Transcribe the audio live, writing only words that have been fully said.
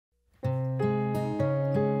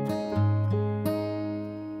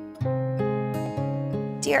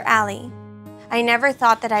Dear Allie, I never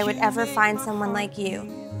thought that I would ever find someone like you.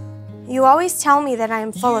 You always tell me that I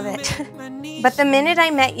am full of it, but the minute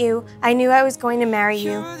I met you, I knew I was going to marry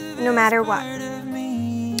you, no matter what.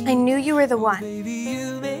 I knew you were the one.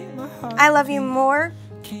 I love you more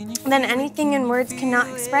than anything in words cannot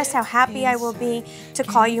express how happy I will be to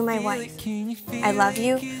call you my wife. I love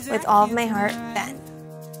you with all of my heart, Ben.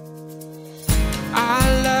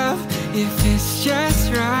 I love if it's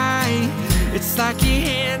just right. It's like your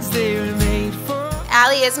hands, they were made for.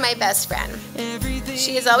 Allie is my best friend.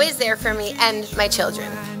 She is always there for me and my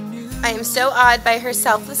children. I am so awed by her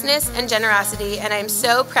selflessness and generosity, and I am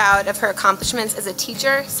so proud of her accomplishments as a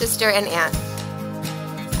teacher, sister, and aunt.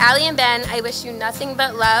 Allie and Ben, I wish you nothing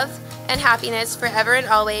but love and happiness forever and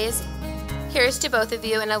always. Here's to both of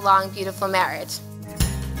you in a long, beautiful marriage.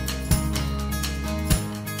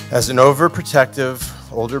 As an overprotective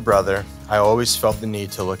older brother, I always felt the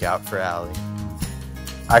need to look out for Allie.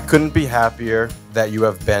 I couldn't be happier that you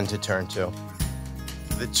have Ben to turn to.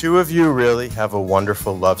 The two of you really have a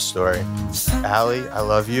wonderful love story. Allie, I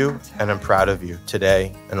love you and I'm proud of you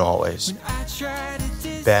today and always.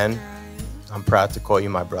 Ben, I'm proud to call you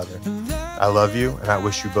my brother. I love you and I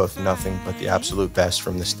wish you both nothing but the absolute best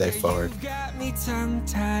from this day forward.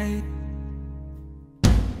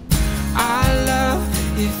 I love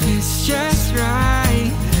if it's just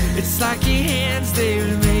right. It's like your hands, they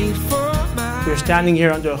were made for mine. We're standing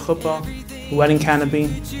here under a chuppah, a wedding canopy.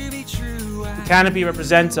 The canopy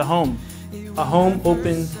represents a home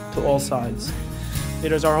open to all sides.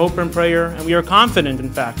 It is our hope and prayer, and we are confident,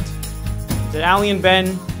 in fact, that Allie and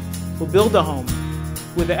Ben will build a home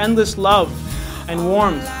with the endless love and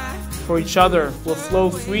warmth for each other will flow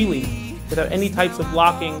freely without any types of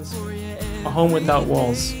blockings, a home without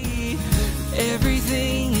walls.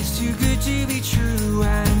 Everything is too good to be true.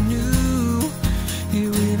 I knew it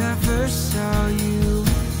when I first saw you.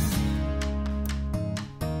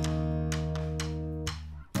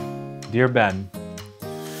 Dear Ben,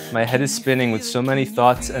 my head is spinning with so many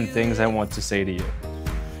thoughts and things I want to say to you.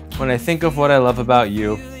 When I think of what I love about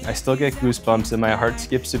you, I still get goosebumps and my heart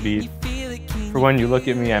skips a beat. For when you look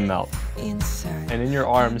at me, I melt. And in your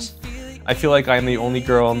arms, I feel like I'm the only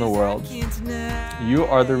girl in the world. You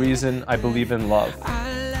are the reason I believe in love.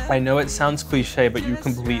 I know it sounds cliche, but you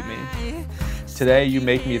complete me. Today, you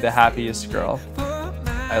make me the happiest girl.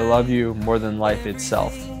 I love you more than life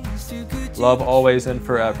itself. Love always and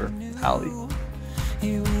forever, Allie.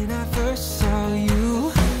 When I first saw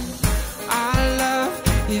you, I love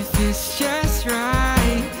if it's just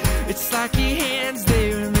right. It's like your hands,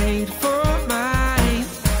 they were made for mine.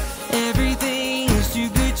 Everything is too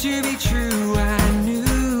good to be true. I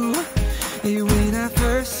knew it when I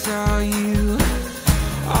first saw you.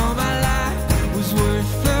 All my life was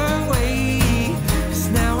worth the wait, 'cause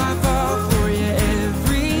now I fall for you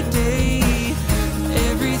every day.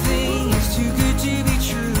 Everything is too good to be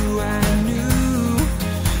true. I knew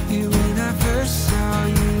it when I first saw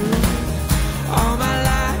you. All my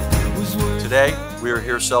life was worth. Today, we are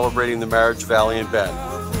here celebrating the marriage of Allie and Ben.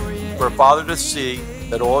 For a father to see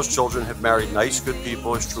that all his children have married nice, good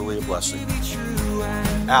people is truly a blessing.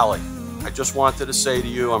 Allie, I just wanted to say to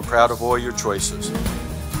you, I'm proud of all your choices.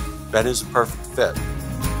 Ben is a perfect fit.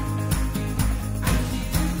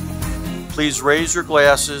 Please raise your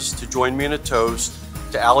glasses to join me in a toast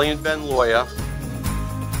to Allie and Ben Loya.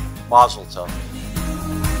 Mazel tov.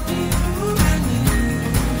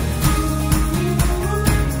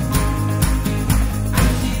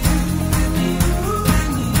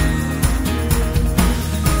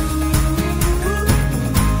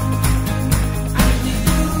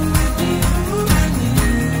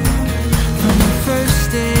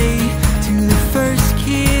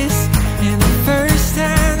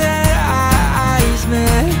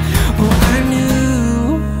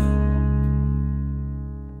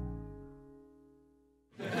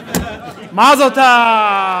 Mazel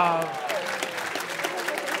tov!